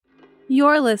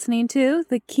You're listening to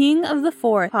the King of the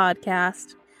Fourth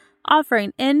podcast,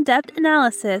 offering in-depth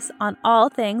analysis on all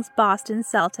things Boston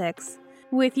Celtics,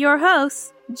 with your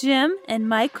hosts, Jim and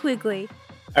Mike Quigley.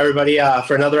 Hi, everybody,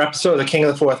 for another episode of the King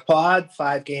of the Fourth pod.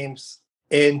 5 games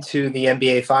into the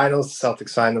NBA Finals, the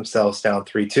Celtics find themselves down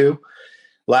 3-2.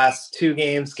 Last 2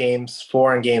 games, games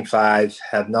 4 and game 5,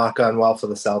 have not gone well for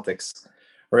the Celtics.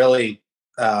 Really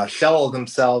shelled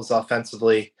themselves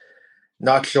offensively.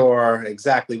 Not sure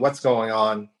exactly what's going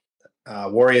on.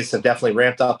 Warriors have definitely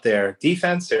ramped up their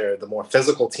defense. They're the more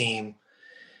physical team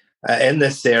in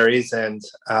this series, and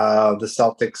the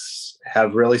Celtics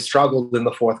have really struggled in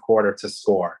the fourth quarter to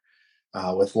score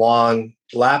with long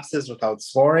lapses without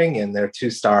scoring, and their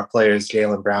 2-star players,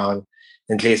 Jaylen Brown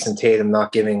and Jason Tatum,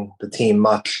 not giving the team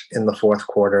much in the fourth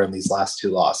quarter in these last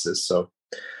 2 losses. So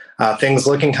things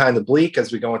looking kind of bleak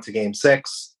as we go into Game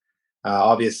 6.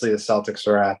 Obviously, the Celtics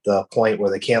are at the point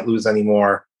where they can't lose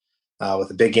anymore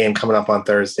with a big game coming up on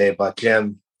Thursday. But,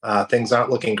 Jim, things aren't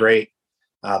looking great.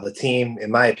 The team, in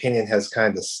my opinion, has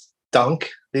kind of stunk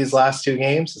these last 2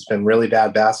 games. It's been really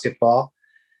bad basketball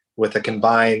with a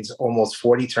combined almost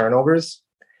 40 turnovers.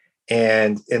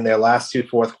 And in their last 2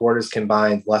 fourth quarters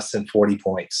combined less than 40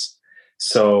 points.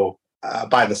 So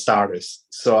by the starters.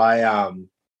 So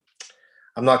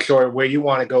I'm not sure where you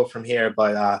want to go from here,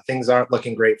 but things aren't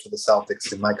looking great for the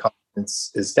Celtics. And my confidence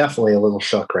is definitely a little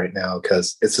shook right now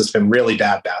because it's just been really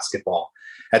bad basketball.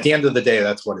 At the end of the day,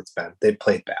 that's what it's been. They've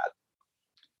played bad.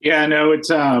 Yeah, no, it's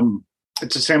the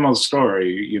same old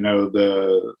story. You know,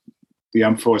 the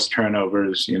unforced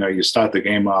turnovers. You know, you start the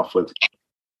game off with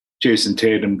Jason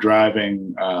Tatum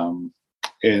driving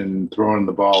and throwing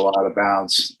the ball out of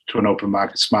bounds to an open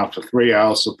Marcus Smart for 3. I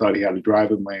also thought he had a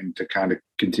driving lane to kind of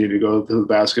continue to go to the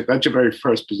basket. That's your very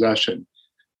first possession.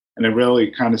 And it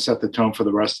really kind of set the tone for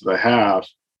the rest of the half,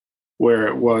 where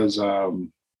it was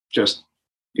just,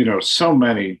 you know, so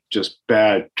many just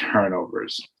bad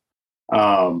turnovers.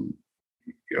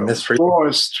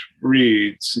 Forced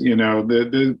reads, you know,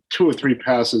 the 2 or 3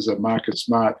 passes that Marcus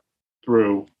Smart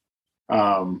threw.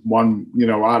 One, you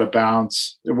know, out of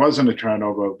bounds. It wasn't a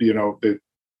turnover. You know, the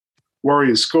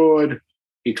Warriors scored.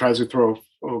 He tries to throw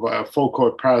a full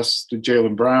court press to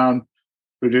Jaylen Brown,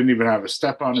 who didn't even have a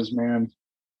step on his man.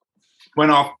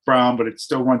 Went off Brown, but it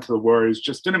still went to the Warriors.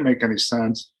 Just didn't make any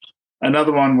sense.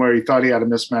 Another one where he thought he had a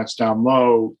mismatch down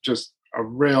low, just a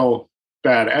real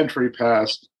bad entry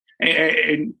pass.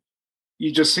 And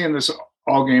you're just seeing this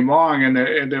all game long, and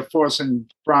they're forcing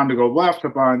Brown to go left a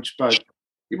bunch, but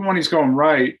even when he's going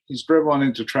right, he's dribbling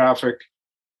into traffic,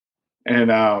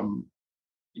 and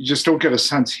you just don't get a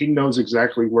sense he knows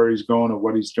exactly where he's going or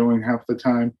what he's doing half the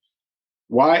time.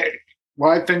 Why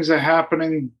things are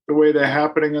happening the way they're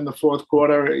happening in the fourth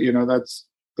quarter? You know,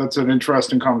 that's an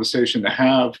interesting conversation to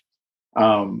have.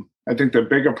 I think the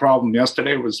bigger problem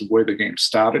yesterday was the way the game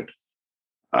started.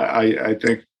 I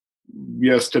think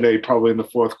yesterday, probably in the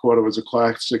fourth quarter, was a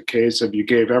classic case of you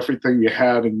gave everything you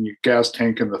had in your gas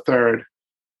tank in the third,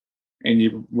 and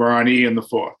you were on E in the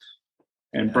fourth.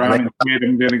 And Brown and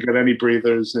Tatum didn't get any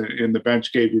breathers, and the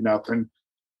bench gave you nothing.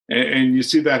 And you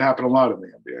see that happen a lot in the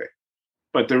NBA.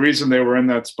 But the reason they were in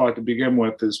that spot to begin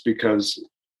with is because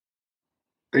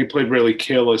they played really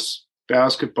careless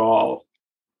basketball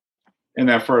in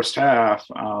that first half.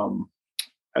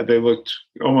 They looked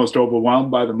almost overwhelmed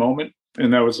by the moment.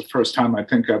 And that was the first time I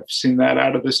think I've seen that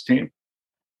out of this team,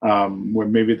 where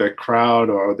maybe the crowd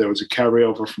or there was a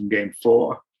carryover from Game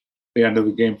 4. The end of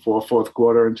the Game 4, fourth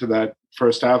quarter into that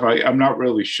first half. I'm not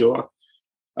really sure.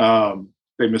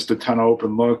 They missed a ton of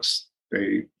open looks.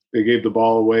 They gave the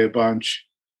ball away a bunch.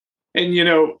 And, you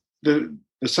know, the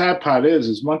sad part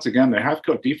is once again, their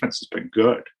half-court defense has been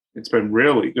good. It's been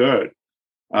really good.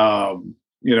 You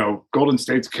know, Golden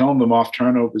State's killing them off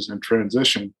turnovers and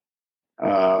transition.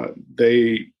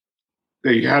 They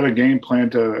had a game plan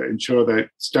to ensure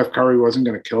that Steph Curry wasn't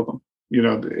going to kill them. You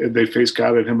know, they face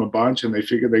guarded him a bunch, and they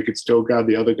figured they could still guard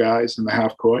the other guys in the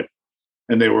half court,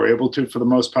 and they were able to for the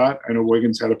most part. I know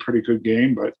Wiggins had a pretty good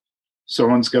game, but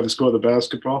someone's got to score the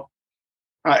basketball.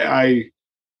 If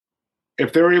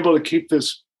they're able to keep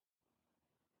this,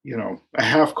 you know, a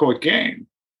half court game,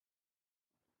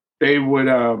 they would,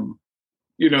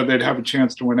 you know, they'd have a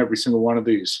chance to win every single one of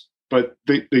these. But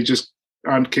they just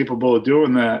aren't capable of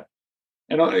doing that.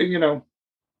 And you know,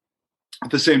 at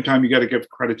the same time, you got to give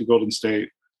credit to Golden State.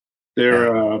 They're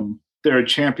a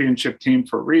championship team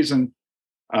for a reason.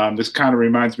 This kind of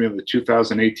reminds me of the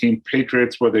 2018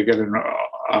 Patriots, where they get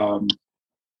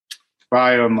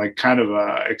by on like kind of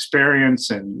experience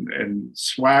and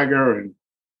swagger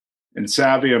and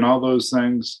savvy and all those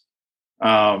things.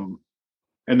 And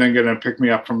then going to pick me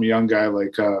up from a young guy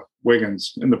like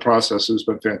Wiggins in the process has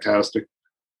been fantastic.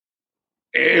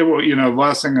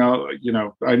 Last thing,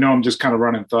 I know I'm just kind of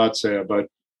running thoughts there, but,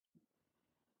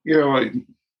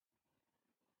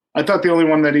 I thought the only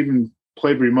one that even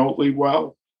played remotely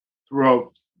well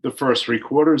throughout the first 3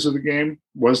 quarters of the game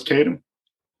was Tatum.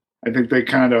 I think they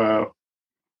kind of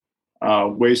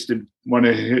wasted one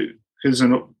of his,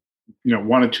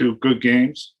 one or two good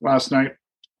games last night.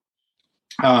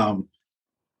 The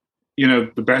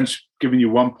bench giving you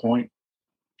 1 point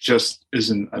just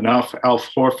isn't enough. Al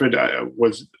Horford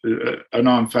was a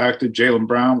non-factor. Jaylen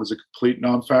Brown was a complete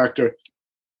non-factor.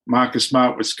 Marcus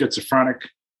Smart was schizophrenic.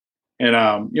 And,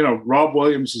 Rob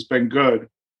Williams has been good.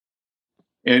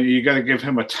 And you got to give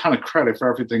him a ton of credit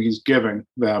for everything he's giving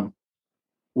them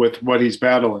with what he's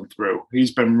battling through.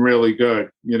 He's been really good,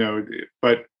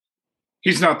 but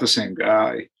he's not the same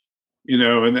guy,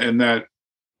 and that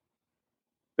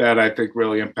I think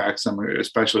really impacts them,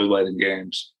 especially late in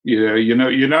games.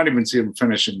 You're not even seeing him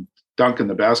finish and dunking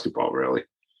the basketball, really.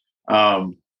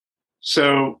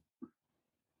 So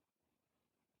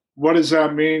what does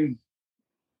that mean?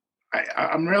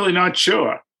 I'm really not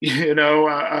sure.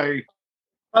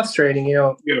 Frustrating,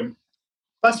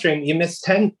 frustrating. You missed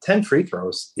 10 free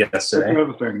throws yesterday. That's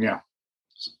another thing, yeah.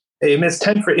 You missed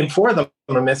 10 and 4 of them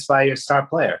were missed by your star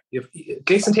player.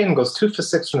 Jason Tatum goes 2 for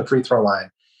 6 from the free throw line,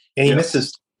 and he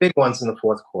misses big ones in the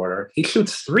fourth quarter. He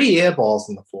shoots 3 air balls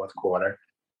in the fourth quarter.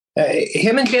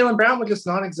 Him and Jaylen Brown were just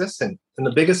non-existent in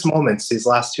the biggest moments these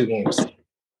last 2 games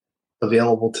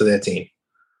available to their team.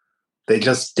 They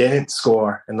just didn't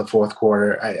score in the fourth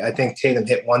quarter. I think Tatum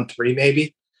hit 1 3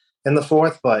 maybe in the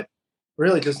fourth, but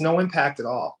really just no impact at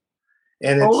all.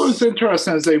 And what was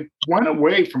interesting is they went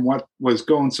away from what was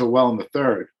going so well in the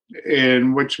third,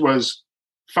 which was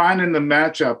finding the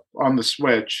matchup on the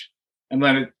switch and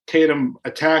letting Tatum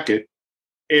attack it,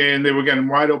 and they were getting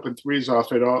wide open threes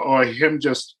off it, or him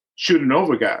just shooting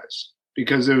over guys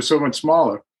because they were so much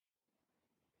smaller.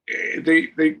 They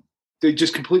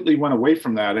just completely went away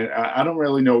from that, and I don't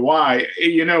really know why.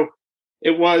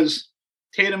 It was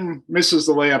Tatum misses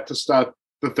the layup to start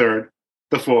the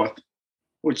fourth,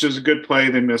 which is a good play.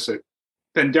 They miss it.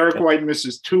 Then Derek White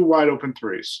misses 2 wide open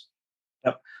threes.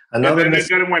 Yep. And then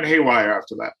it went haywire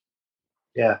after that.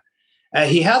 Yeah.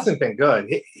 He hasn't been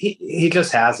good. He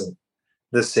just hasn't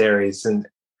this series. And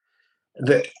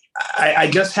I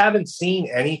just haven't seen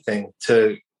anything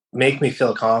to make me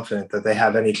feel confident that they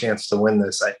have any chance to win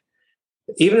this.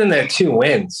 Even in their 2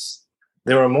 wins,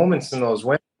 there were moments in those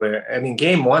wins where,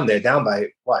 game 1, they're down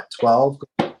by, 12?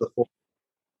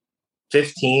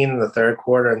 15 in the third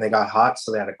quarter, and they got hot,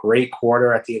 so they had a great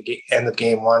quarter at the end of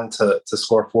game 1 to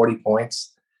score 40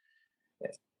 points.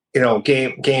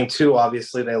 Game 2,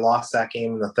 obviously, they lost that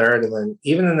game in the third, and then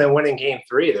even in their winning game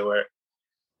 3, there were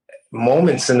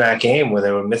moments in that game where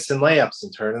they were missing layups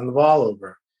and turning the ball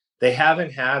over. They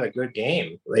haven't had a good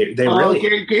game.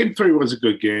 Game 3 was a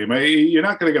good game. You're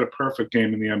not going to get a perfect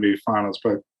game in the NBA Finals,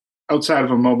 but outside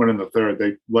of a moment in the third,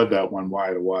 they led that one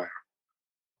wire to wire.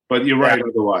 But you're right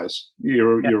otherwise.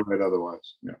 You're right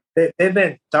otherwise. Yeah. They've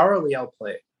been thoroughly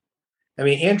outplayed.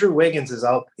 Andrew Wiggins is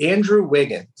outplaying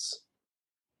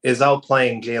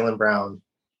Jaylen Brown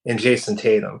and Jason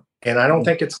Tatum. And I don't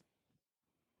think it's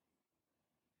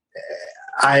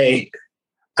I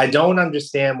don't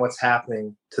understand what's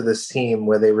happening to this team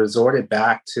where they resorted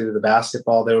back to the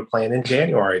basketball they were playing in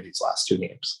January these last 2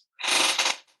 games.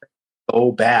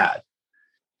 So bad.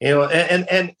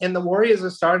 And the Warriors are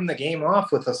starting the game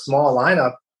off with a small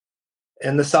lineup,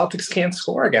 and the Celtics can't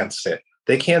score against it.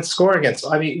 They can't score against.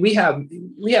 We have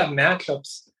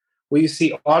matchups where you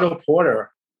see Otto Porter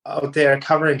out there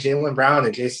covering Jaylen Brown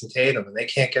and Jason Tatum, and they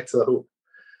can't get to the hoop.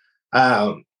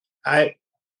 I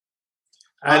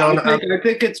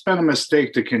think it's been a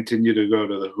mistake to continue to go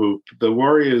to the hoop. The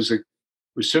Warriors,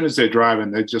 as soon as they're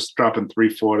driving, they're just dropping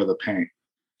 3-4 to the paint.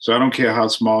 So I don't care how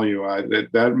small you are.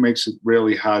 That makes it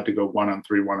really hard to go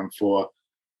 1-on-3, 1-on-4.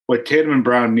 What Tatum and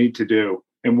Brown need to do,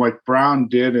 and what Brown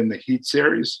did in the Heat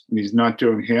series, and he's not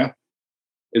doing here,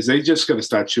 is they just got to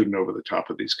start shooting over the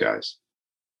top of these guys.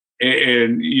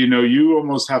 And you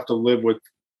almost have to live with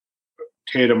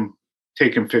Tatum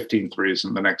taking 15 threes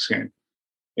in the next game.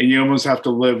 And you almost have to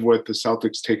live with the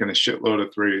Celtics taking a shitload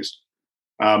of threes.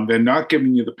 They're not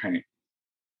giving you the paint.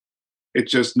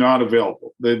 It's just not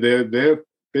available. They're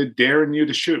daring you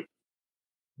to shoot.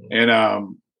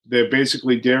 And they're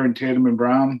basically daring Tatum and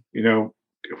Brown.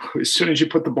 As soon as you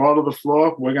put the ball to the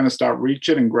floor, we're going to start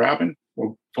reaching and grabbing.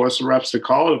 We'll force the refs to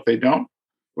call it. If they don't,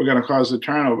 we're going to cause the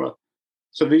turnover.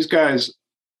 So these guys,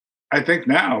 I think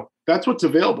now, that's what's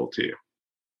available to you.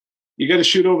 You got to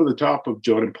shoot over the top of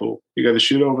Jordan Poole. You got to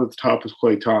shoot over the top of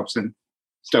Klay Thompson.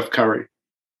 Steph Curry.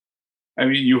 I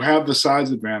mean, you have the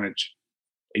size advantage,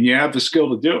 and you have the skill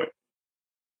to do it.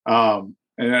 And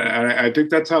I think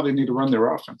that's how they need to run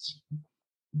their offense.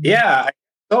 Yeah,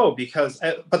 but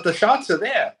the shots are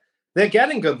there. They're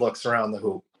getting good looks around the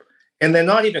hoop, and they're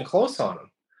not even close on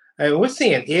them. I mean, we're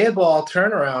seeing air ball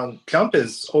turnaround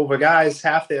jumpers over guys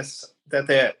half this that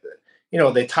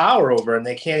they tower over and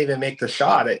they can't even make the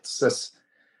shot. It's just,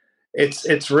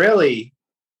 it's really,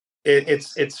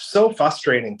 it's so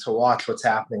frustrating to watch what's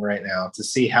happening right now, to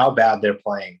see how bad they're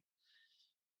playing.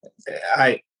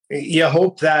 You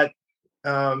hope that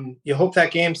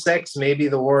game 6, maybe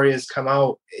the Warriors come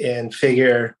out and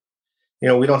figure,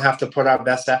 we don't have to put our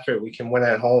best effort. We can win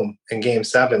at home in game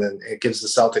 7, and it gives the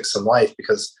Celtics some life,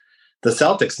 because the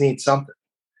Celtics need something,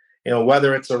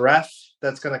 whether it's a ref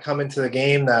that's going to come into the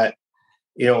game that,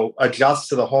 adjusts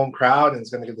to the home crowd and is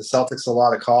going to give the Celtics a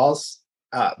lot of calls.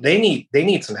 They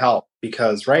need some help,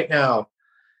 because right now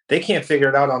they can't figure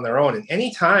it out on their own. And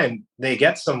anytime they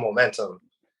get some momentum,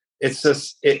 it's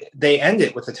just they end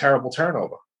it with a terrible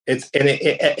turnover.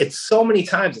 It's so many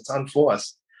times it's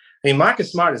unforced. I mean,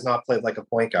 Marcus Smart has not played like a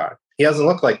point guard. He hasn't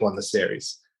looked like one this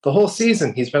series. The whole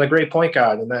season, he's been a great point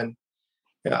guard. And then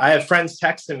I have friends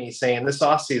texting me saying this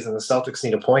offseason the Celtics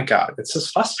need a point guard. It's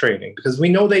just frustrating, because we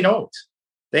know they don't.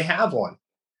 They have one.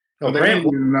 They need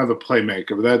another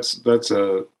playmaker, but that's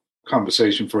a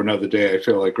conversation for another day. I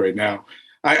feel like right now,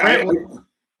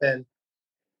 and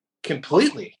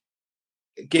completely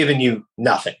giving you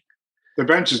nothing. The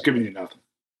bench is giving you nothing.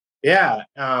 Yeah,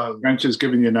 bench is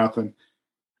giving you nothing.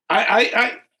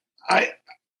 It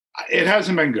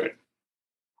hasn't been good,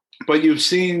 but you've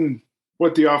seen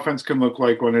what the offense can look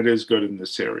like when it is good in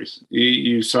this series.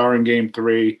 You saw it in game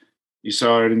 3. You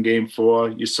saw it in game 4.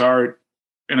 You saw it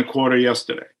in a quarter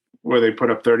yesterday, where they put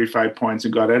up 35 points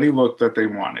and got any look that they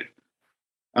wanted.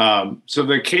 So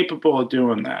they're capable of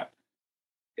doing that.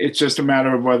 It's just a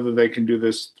matter of whether they can do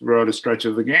this throughout a stretch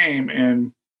of the game.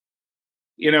 And,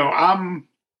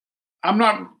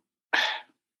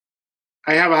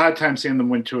 I have a hard time seeing them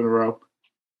win 2 in a row.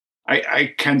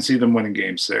 I can see them winning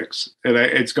game 6.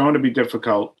 It's going to be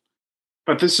difficult,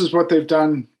 but this is what they've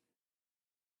done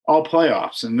all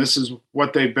playoffs. And this is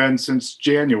what they've been since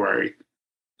January,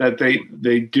 that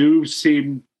they do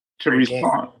seem to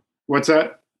respond. What's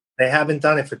that? They haven't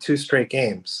done it for 2 straight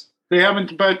games. They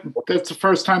haven't, but that's the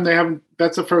first time they haven't.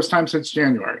 That's the first time since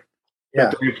January.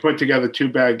 Yeah, they've put together 2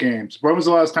 bad games. When was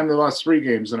the last time they lost 3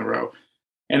 games in a row?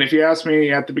 And if you ask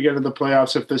me at the beginning of the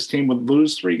playoffs if this team would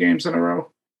lose 3 games in a row,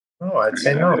 I'd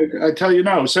say no. I tell you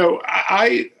no. So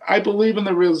I believe in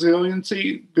the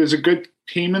resiliency. There's a good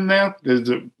team in there.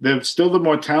 They're still the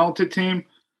more talented team.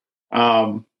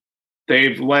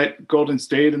 They've let Golden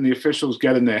State and the officials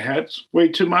get in their heads way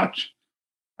too much.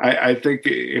 I think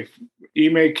if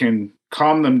Ime can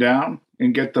calm them down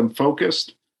and get them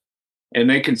focused, and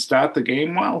they can start the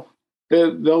game well,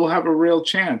 they'll have a real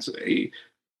chance.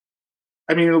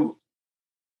 I mean,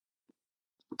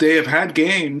 they have had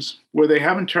games where they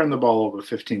haven't turned the ball over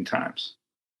 15 times.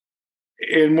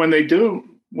 And when they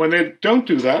don't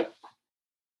do that,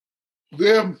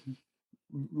 they're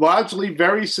largely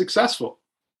very successful.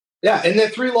 Yeah, and their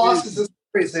 3 losses this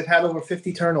series, they've had over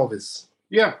 50 turnovers.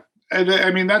 Yeah,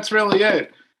 I mean, that's really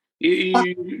it.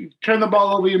 You turn the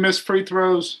ball over, you miss free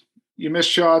throws, you miss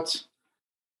shots.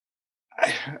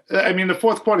 I mean, the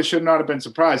fourth quarter should not have been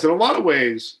surprised. In a lot of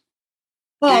ways,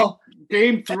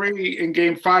 game 3 and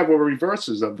game 5 were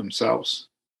reverses of themselves,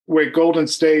 where Golden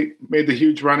State made the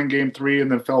huge run in game 3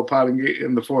 and then fell apart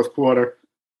in the fourth quarter.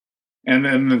 And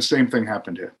then the same thing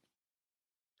happened here.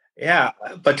 Yeah,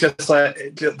 but just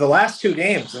like the last 2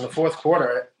 games in the fourth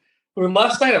quarter, I mean,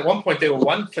 last night at one point they were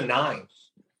 1 for 9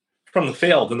 from the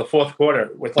field in the fourth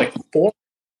quarter with like 4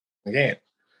 in the game.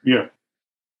 Yeah.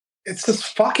 It's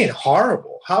just fucking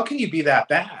horrible. How can you be that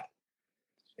bad?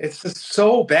 It's just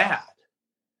so bad.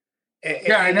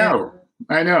 I know.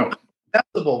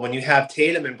 Acceptable when you have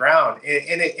Tatum and Brown,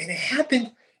 and it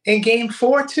happened in game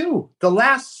 4 too. The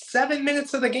last 7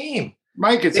 minutes of the game,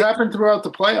 Mike. It's happened throughout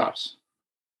the playoffs.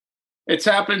 It's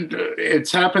happened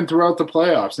throughout the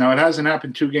playoffs. Now, it hasn't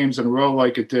happened 2 games in a row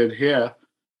like it did here,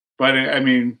 but I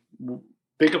mean,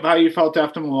 think of how you felt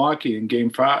after Milwaukee in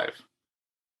game 5.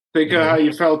 Think of how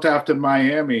you felt after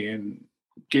Miami in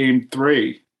game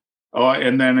 3,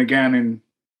 and then again in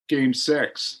game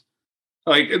 6.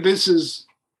 Like,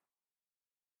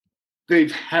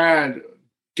 they've had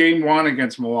game 1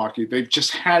 against Milwaukee. They've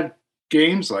just had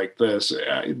games like this.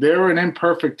 They're an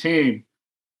imperfect team.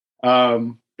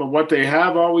 But what they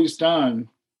have always done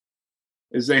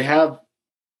is they have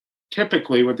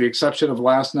typically, with the exception of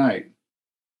last night,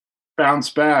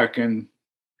 bounced back and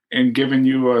and giving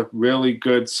you a really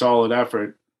good, solid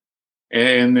effort,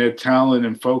 and their talent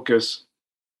and focus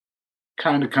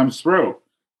kind of comes through.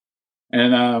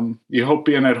 And you hope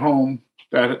being at home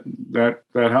that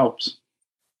helps.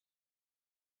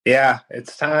 Yeah,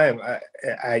 it's time.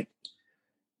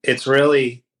 It's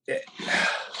really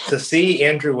to see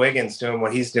Andrew Wiggins doing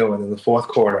what he's doing in the fourth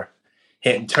quarter,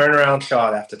 hitting turnaround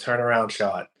shot after turnaround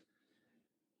shot,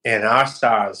 and our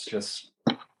stars just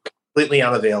completely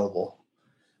unavailable,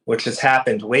 which has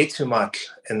happened way too much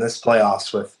in this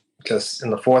playoffs with just in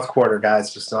the fourth quarter,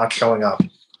 guys just not showing up.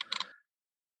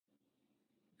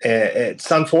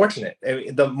 It's unfortunate.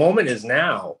 The moment is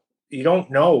now. You don't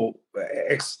know.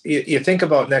 You think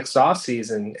about next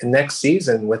offseason and next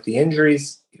season with the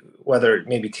injuries, whether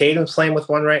maybe Tatum's playing with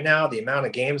one right now, the amount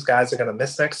of games guys are going to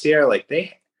miss next year. Like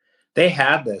they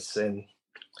had this, and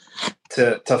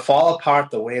to fall apart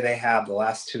the way they have the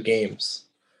last two games.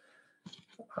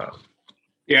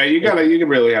 Yeah, you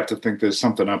really have to think there's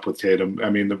something up with Tatum.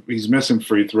 I mean, he's missing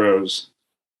free throws.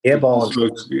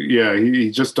 Yeah,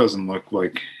 he just doesn't look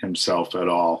like himself at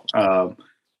all.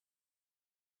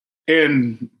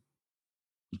 And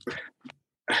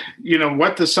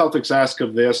what the Celtics ask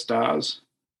of their stars,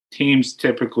 teams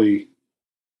typically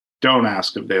don't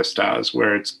ask of their stars,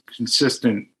 where it's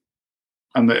consistent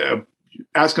on the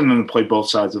asking them to play both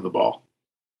sides of the ball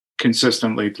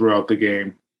consistently throughout the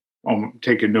game,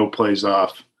 taking no plays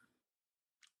off.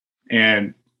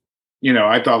 And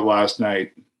I thought last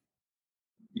night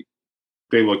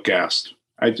they looked gassed.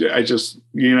 I just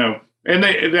and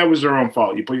that was their own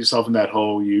fault. You put yourself in that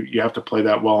hole. You have to play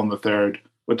that well in the third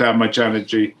with that much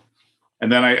energy.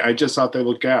 And then I just thought they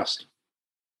looked gassed.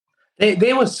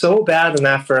 They were so bad in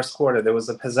that first quarter. There was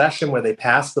a possession where they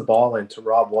passed the ball into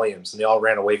Rob Williams, and they all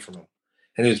ran away from him.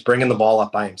 And he was bringing the ball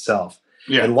up by himself.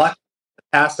 Yeah. And the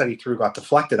pass that he threw got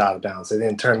deflected out of bounds. They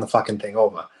didn't turn the fucking thing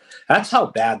over. That's how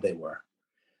bad they were.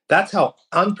 That's how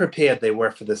unprepared they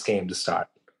were for this game to start.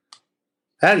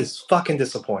 That is fucking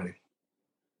disappointing.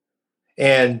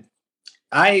 And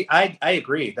I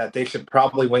agree that they should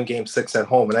probably win Game 6 at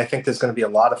home, and I think there's going to be a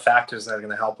lot of factors that are going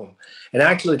to help them. And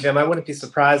actually, Jim, I wouldn't be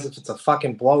surprised if it's a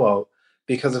fucking blowout,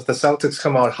 because if the Celtics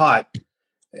come out hot,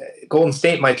 Golden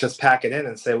State might just pack it in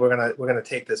and say we're gonna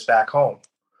take this back home.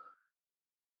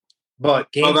 But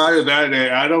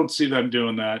I don't see them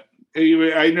doing that.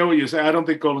 I know what you say. I don't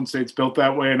think Golden State's built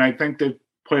that way, and I think they've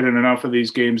played in enough of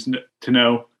these games to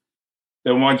know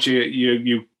that once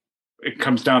it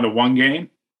comes down to one game.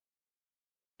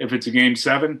 If it's a Game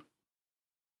 7,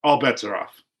 all bets are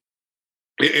off.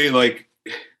 Like,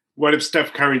 what if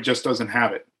Steph Curry just doesn't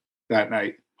have it that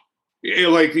night?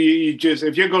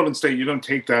 If you're Golden State, you don't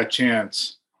take that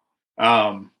chance.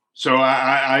 So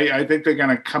I think they're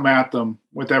going to come at them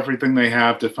with everything they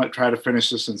have to try to finish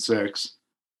this in 6.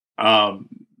 But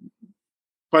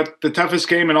the toughest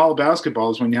game in all of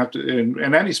basketball is when you have to,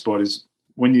 in any sport, is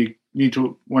when you need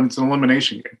to, when it's an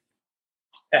elimination game.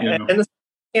 And the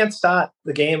can't start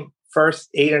the game first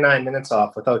 8 or 9 minutes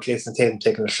off without Jason Tatum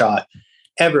taking a shot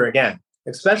ever again,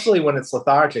 especially when it's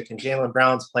lethargic and Jaylen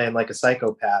Brown's playing like a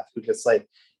psychopath who just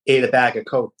ate a bag of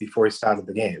Coke before he started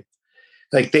the game.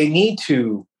 Like, he needs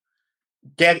to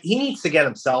get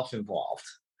himself involved.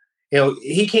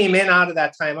 He came in out of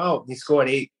that timeout and he scored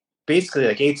 8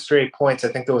 straight points. I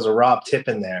think there was a Rob tip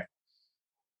in there.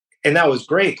 And that was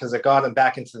great because it got him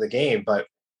back into the game. But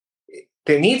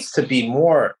there needs to be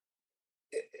more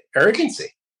urgency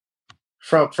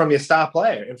from your star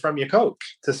player and from your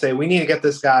coach to say, we need to get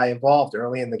this guy involved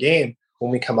early in the game when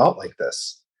we come out like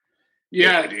this.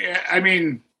 Yeah, I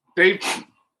mean,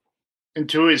 and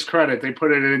to his credit, they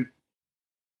put it in.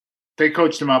 They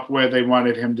coached him up where they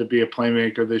wanted him to be a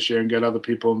playmaker this year and get other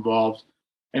people involved.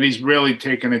 And he's really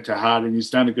taken it to heart, and he's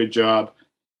done a good job.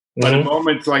 But in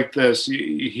moments like this,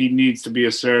 he needs to be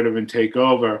assertive and take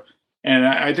over. And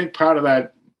I think part of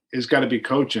that has got to be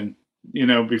coaching,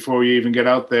 before you even get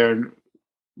out there and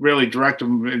really direct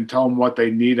them and tell them what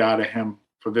they need out of him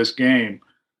for this game.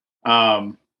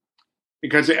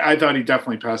 Because I thought he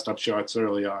definitely passed up shots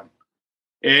early on.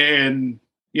 And,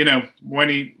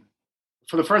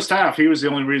 for the first half, he was the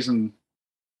only reason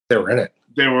they were in it.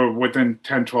 They were within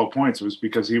 10, 12 points was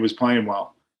because he was playing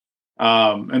well.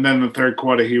 And then the third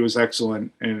quarter, he was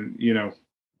excellent. And, it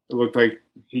looked like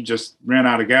he just ran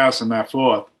out of gas in that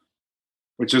fourth,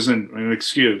 which isn't an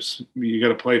excuse. You got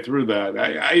to play through that.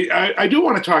 I do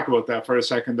want to talk about that for a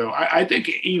second, though. I think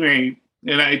Ime,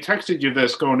 and I texted you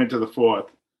this going into the fourth,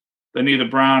 that neither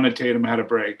Brown or Tatum had a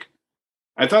break.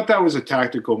 I thought that was a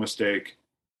tactical mistake.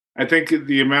 I think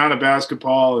the amount of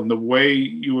basketball and the way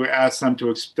you asked them to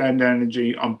extend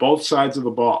energy on both sides of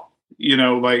the ball,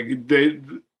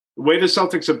 The way the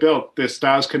Celtics are built, their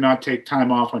stars cannot take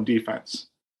time off on defense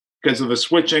because of the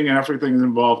switching and everything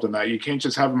involved in that. You can't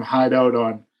just have them hide out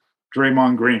on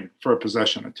Draymond Green for a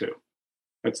possession or two.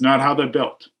 That's not how they're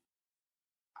built.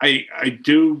 I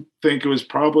do think it was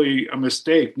probably a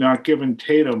mistake not giving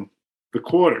Tatum the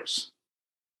quarters.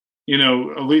 You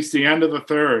know, at least the end of the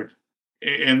third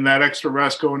and that extra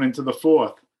rest going into the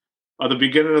fourth or the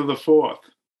beginning of the fourth.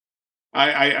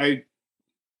 I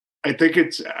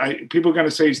think people are going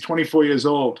to say he's 24 years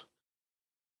old.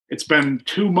 It's been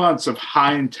 2 months of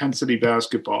high intensity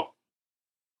basketball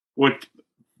with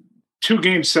 2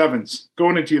 game sevens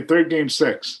going into your third game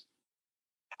 6.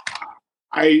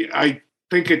 I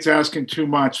think it's asking too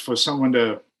much for someone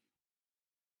to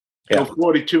go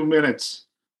 42 minutes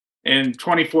and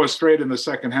 24 straight in the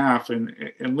second half and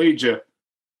lead you.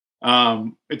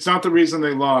 It's not the reason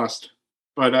they lost,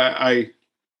 but I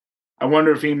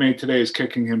wonder if Ime today is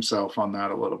kicking himself on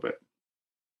that a little bit.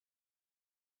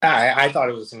 I thought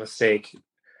it was a mistake.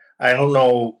 I don't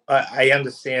know. I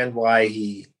understand why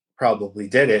he probably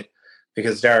did it,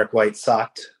 because Derek White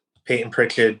sucked. Peyton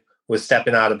Pritchard was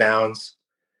stepping out of bounds.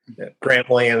 Grant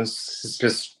Williams has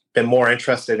just been more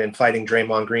interested in fighting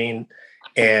Draymond Green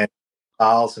and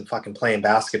fouls and fucking playing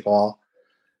basketball.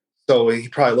 So he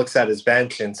probably looks at his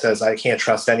bench and says, I can't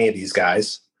trust any of these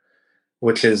guys,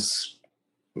 which is,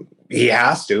 he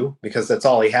has to, because that's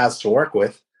all he has to work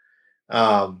with.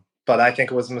 But I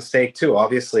think it was a mistake too.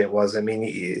 Obviously it was. I mean,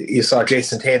 you saw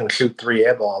Jason Tatum shoot 3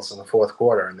 air balls in the fourth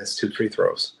quarter and miss 2 free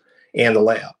throws and a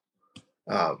layup.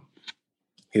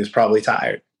 He was probably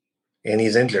tired. And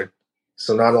he's injured.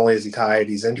 So not only is he tired,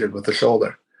 he's injured with the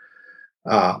shoulder.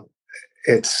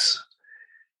 It's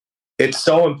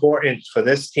so important for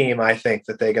this team, I think,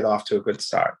 that they get off to a good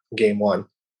start in game 1.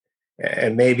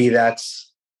 And maybe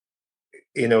that's,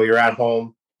 you're at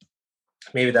home.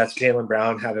 Maybe that's Jaylen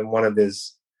Brown having one of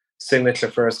his signature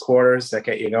first quarters that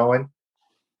get you going.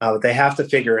 But they have to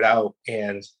figure it out.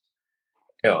 And,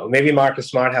 maybe Marcus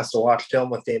Smart has to watch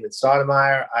film with David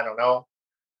Stoudemire. I don't know.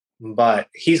 But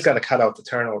he's got to cut out the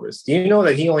turnovers. Do you know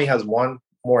that he only has 1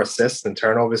 more assist than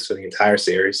turnovers for the entire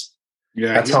series?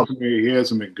 Yeah, he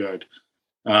hasn't been good.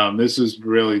 This has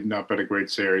really not been a great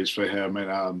series for him,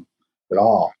 and at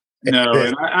all. No,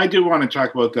 and I do want to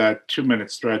talk about that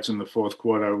 2-minute stretch in the fourth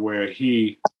quarter where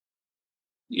Klay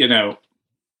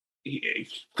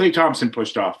Thompson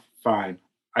pushed off fine.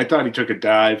 I thought he took a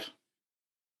dive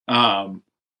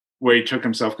where he took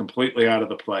himself completely out of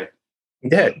the play. He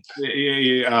did.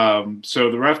 So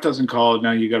the ref doesn't call it.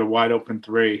 Now you got a wide open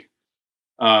 3.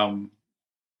 5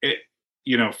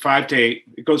 to 8.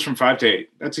 It goes from 5 to 8.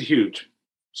 That's a huge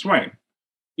swing.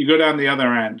 You go down the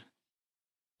other end.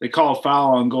 They call a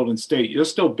foul on Golden State. You're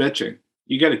still bitching.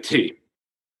 You get a T.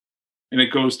 And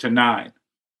it goes to 9.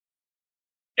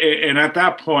 And at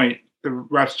that point, the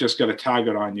refs just got a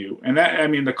target on you. And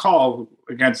the call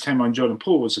against him on Jordan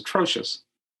Poole was atrocious.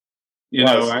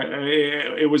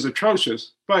 It was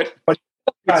atrocious, but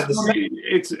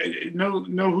it's know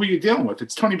who you're dealing with.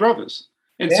 It's Tony Brothers,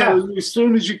 and so as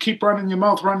soon as you keep running your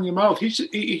mouth, he's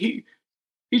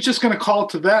just going to call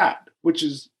to that, which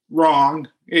is wrong.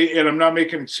 And I'm not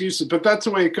making excuses, but that's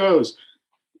the way it goes.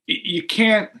 You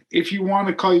can't, if you want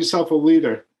to call yourself a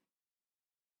leader,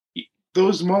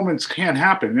 those moments can't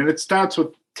happen, and it starts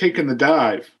with taking the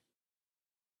dive.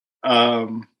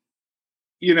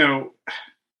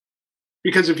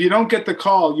 Because if you don't get the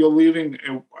call, you're leaving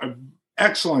an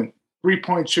excellent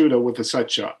 3-point shooter with a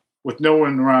set shot, with no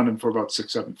one around him for about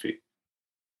 6-7 feet.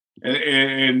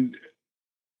 And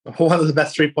one of the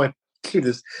best 3-point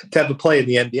shooters to ever play in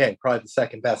the NBA, probably the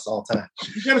second best all time.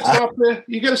 You got to stop there.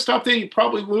 You got to stop there. You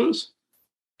probably lose.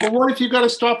 But what if you got to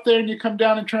stop there and you come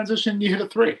down in transition and you hit a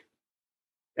 3?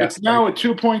 It's now a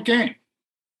 2-point game.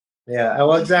 Yeah,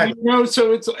 well, exactly.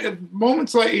 So it's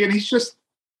moments like, and he's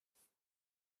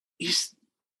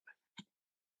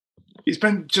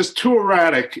been just too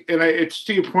erratic, and it's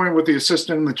to your point with the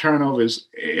assistant and the turnovers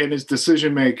and his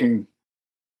decision making.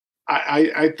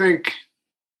 I think,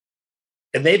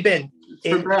 and they've been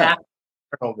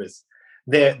turnovers.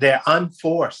 They're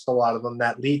unforced, a lot of them,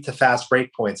 that lead to fast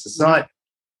break points. It's not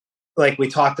like we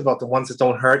talked about the ones that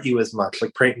don't hurt you as much,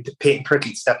 like Peyton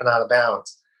Pritchard stepping out of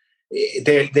bounds.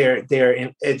 They're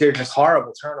just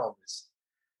horrible turnovers.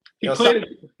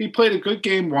 He played a good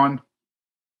game 1,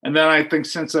 and then I think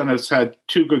since then has had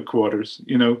 2 good quarters.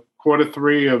 Quarter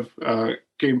 3 of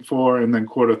game 4, and then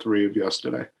quarter 3 of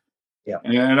yesterday. Yeah,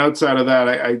 and outside of that,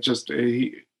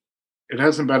 it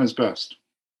hasn't been his best.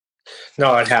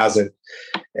 No, it hasn't.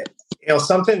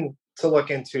 Something to look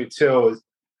into too is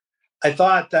I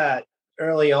thought that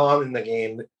early on in the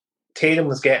game, Tatum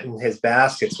was getting his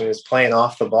baskets when he was playing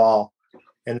off the ball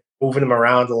and moving him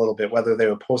around a little bit, whether they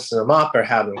were posting him up or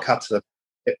having him cut to the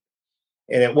basket.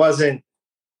 And it wasn't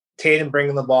Tatum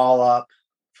bringing the ball up,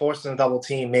 forcing a double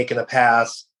team, making a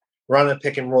pass, running a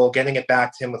pick and roll, getting it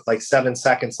back to him with like 7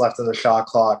 seconds left on the shot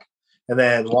clock, and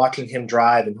then watching him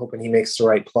drive and hoping he makes the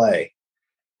right play.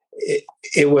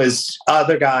 It was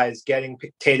other guys getting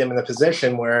Tatum in a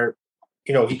position where,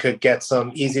 you know, he could get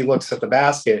some easy looks at the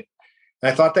basket.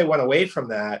 And I thought they went away from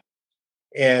that.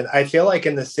 And I feel like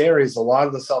in this series, a lot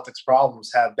of the Celtics'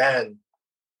 problems have been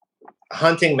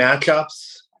hunting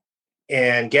matchups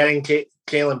and getting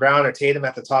Jaylen Brown or Tatum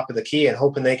at the top of the key and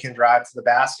hoping they can drive to the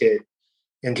basket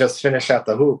and just finish at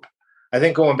the hoop. I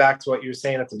think going back to what you were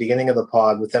saying at the beginning of the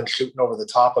pod with them shooting over the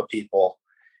top of people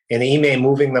and Ime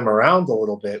moving them around a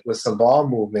little bit with some ball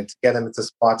movement to get them into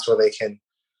spots where they can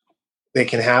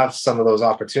have some of those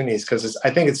opportunities, because I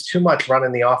think it's too much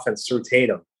running the offense through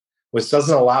Tatum, which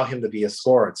doesn't allow him to be a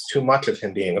scorer. It's too much of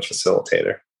him being a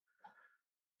facilitator.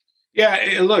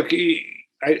 Yeah, look,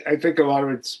 I think a lot of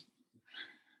it's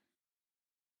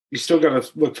you still got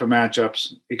to look for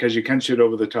matchups because you can shoot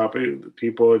over the top of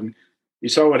people. And you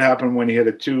saw what happened when he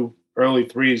hit 2 early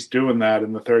threes doing that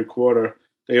in the third quarter.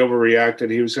 They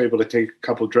overreacted. He was able to take a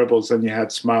couple dribbles. Then you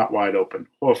had Smart wide open,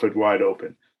 Horford wide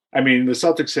open. I mean, the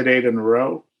Celtics hit 8 in a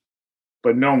row,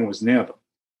 but no one was near them.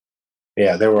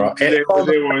 Yeah, there were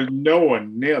no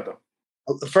one near them.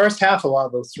 The first half, a lot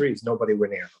of those threes, nobody were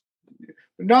near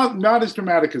them. Not as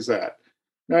dramatic as that.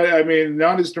 I mean,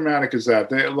 not as dramatic as that.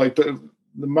 They, like the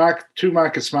two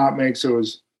Marcus Smart makes, it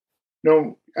was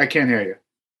no. I can't hear you.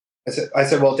 I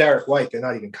said, well, Derek White, they're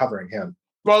not even covering him.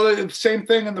 Well, same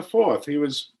thing in the fourth.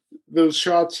 Those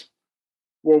shots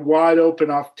were wide open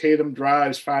off Tatum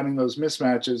drives, finding those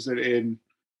mismatches. In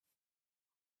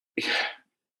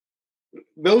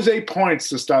those 8 points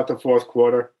to start the fourth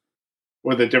quarter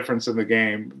were the difference in the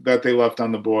game that they left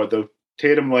on the board. The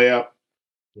Tatum layup,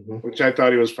 which I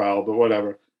thought he was fouled, but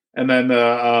whatever. And then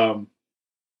the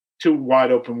 2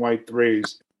 wide open White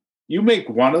threes. You make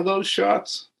one of those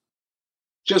shots,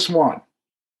 just one.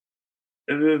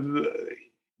 Who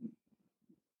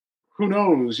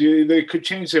knows? They could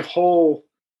change the whole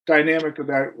dynamic of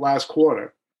that last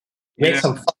quarter. Make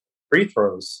some free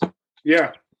throws.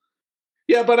 Yeah.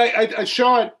 Yeah, but a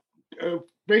shot,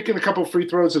 making a couple free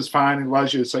throws is fine and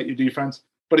allows you to set your defense.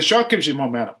 But a shot gives you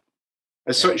momentum.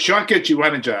 A shot gets you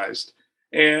energized.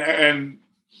 And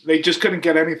they just couldn't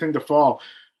get anything to fall.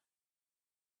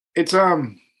 It's,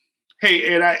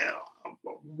 hey, and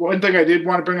one thing I did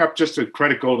want to bring up just to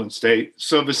credit Golden State.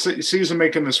 So the season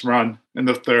making this run in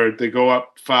the third, they go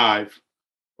up 5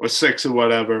 or 6 or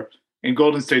whatever, and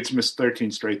Golden State's missed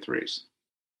 13 straight threes.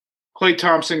 Klay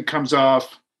Thompson comes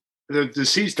off. The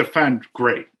C's defend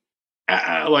great.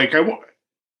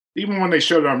 Even when they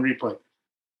showed it on replay,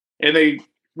 and they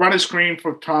run a screen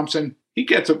for Thompson, he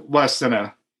gets less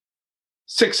than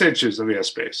 6 inches of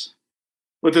airspace.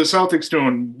 With the Celtics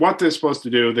doing what they're supposed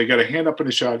to do, they got a hand up in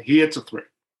a shot. He hits a 3.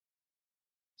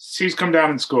 C's come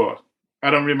down and score. I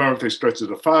don't remember if they stretched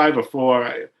it a 5 or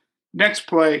 4. Next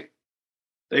play,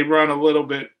 they run a little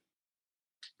bit.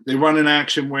 They run an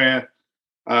action where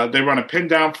they run a pin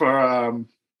down for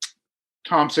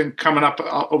Thompson coming up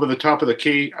over the top of the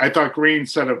key. I thought Green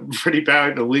set a pretty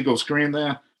bad illegal screen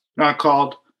there. Not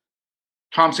called.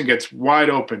 Thompson gets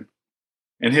wide open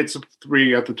and hits a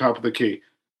 3 at the top of the key.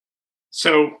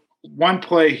 So one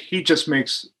play, he just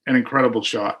makes an incredible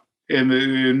shot.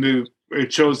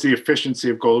 It shows the efficiency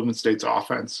of Golden State's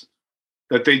offense.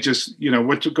 That they just,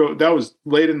 that was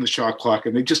late in the shot clock,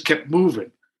 and they just kept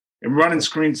moving and running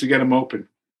screens to get him open.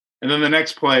 And then the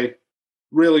next play,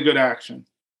 really good action.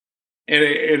 And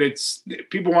it's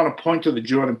people want to point to the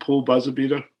Jordan Poole buzzer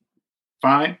beater,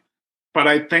 fine. But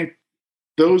I think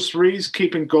those threes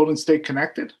keeping Golden State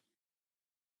connected,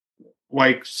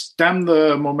 stem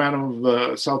the momentum of the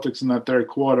Celtics in that third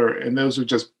quarter. And those are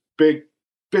just big,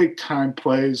 big time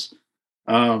plays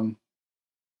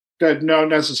that not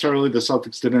necessarily the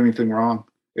Celtics did anything wrong.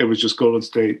 It was just Golden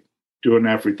State doing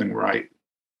everything right.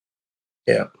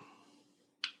 Yeah.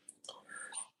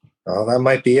 Well, that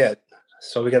might be it.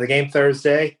 So we got a game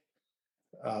Thursday.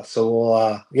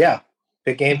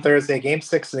 Big game Thursday, game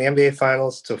 6 in the NBA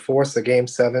Finals to force a game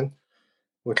 7,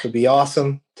 which would be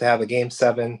awesome to have a game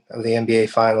 7 of the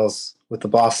NBA Finals with the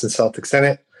Boston Celtics in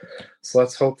it. So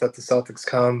let's hope that the Celtics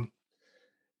come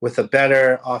with a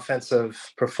better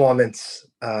offensive performance,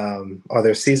 or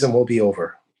their season will be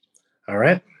over. All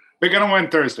right? They're going to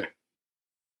win Thursday.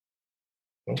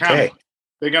 Okay.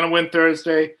 They're going to win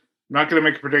Thursday. I'm not going to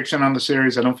make a prediction on the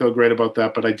series. I don't feel great about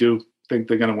that, but I do think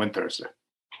they're going to win Thursday.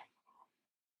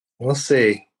 We'll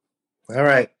see. All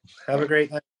right. Have a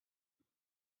great night.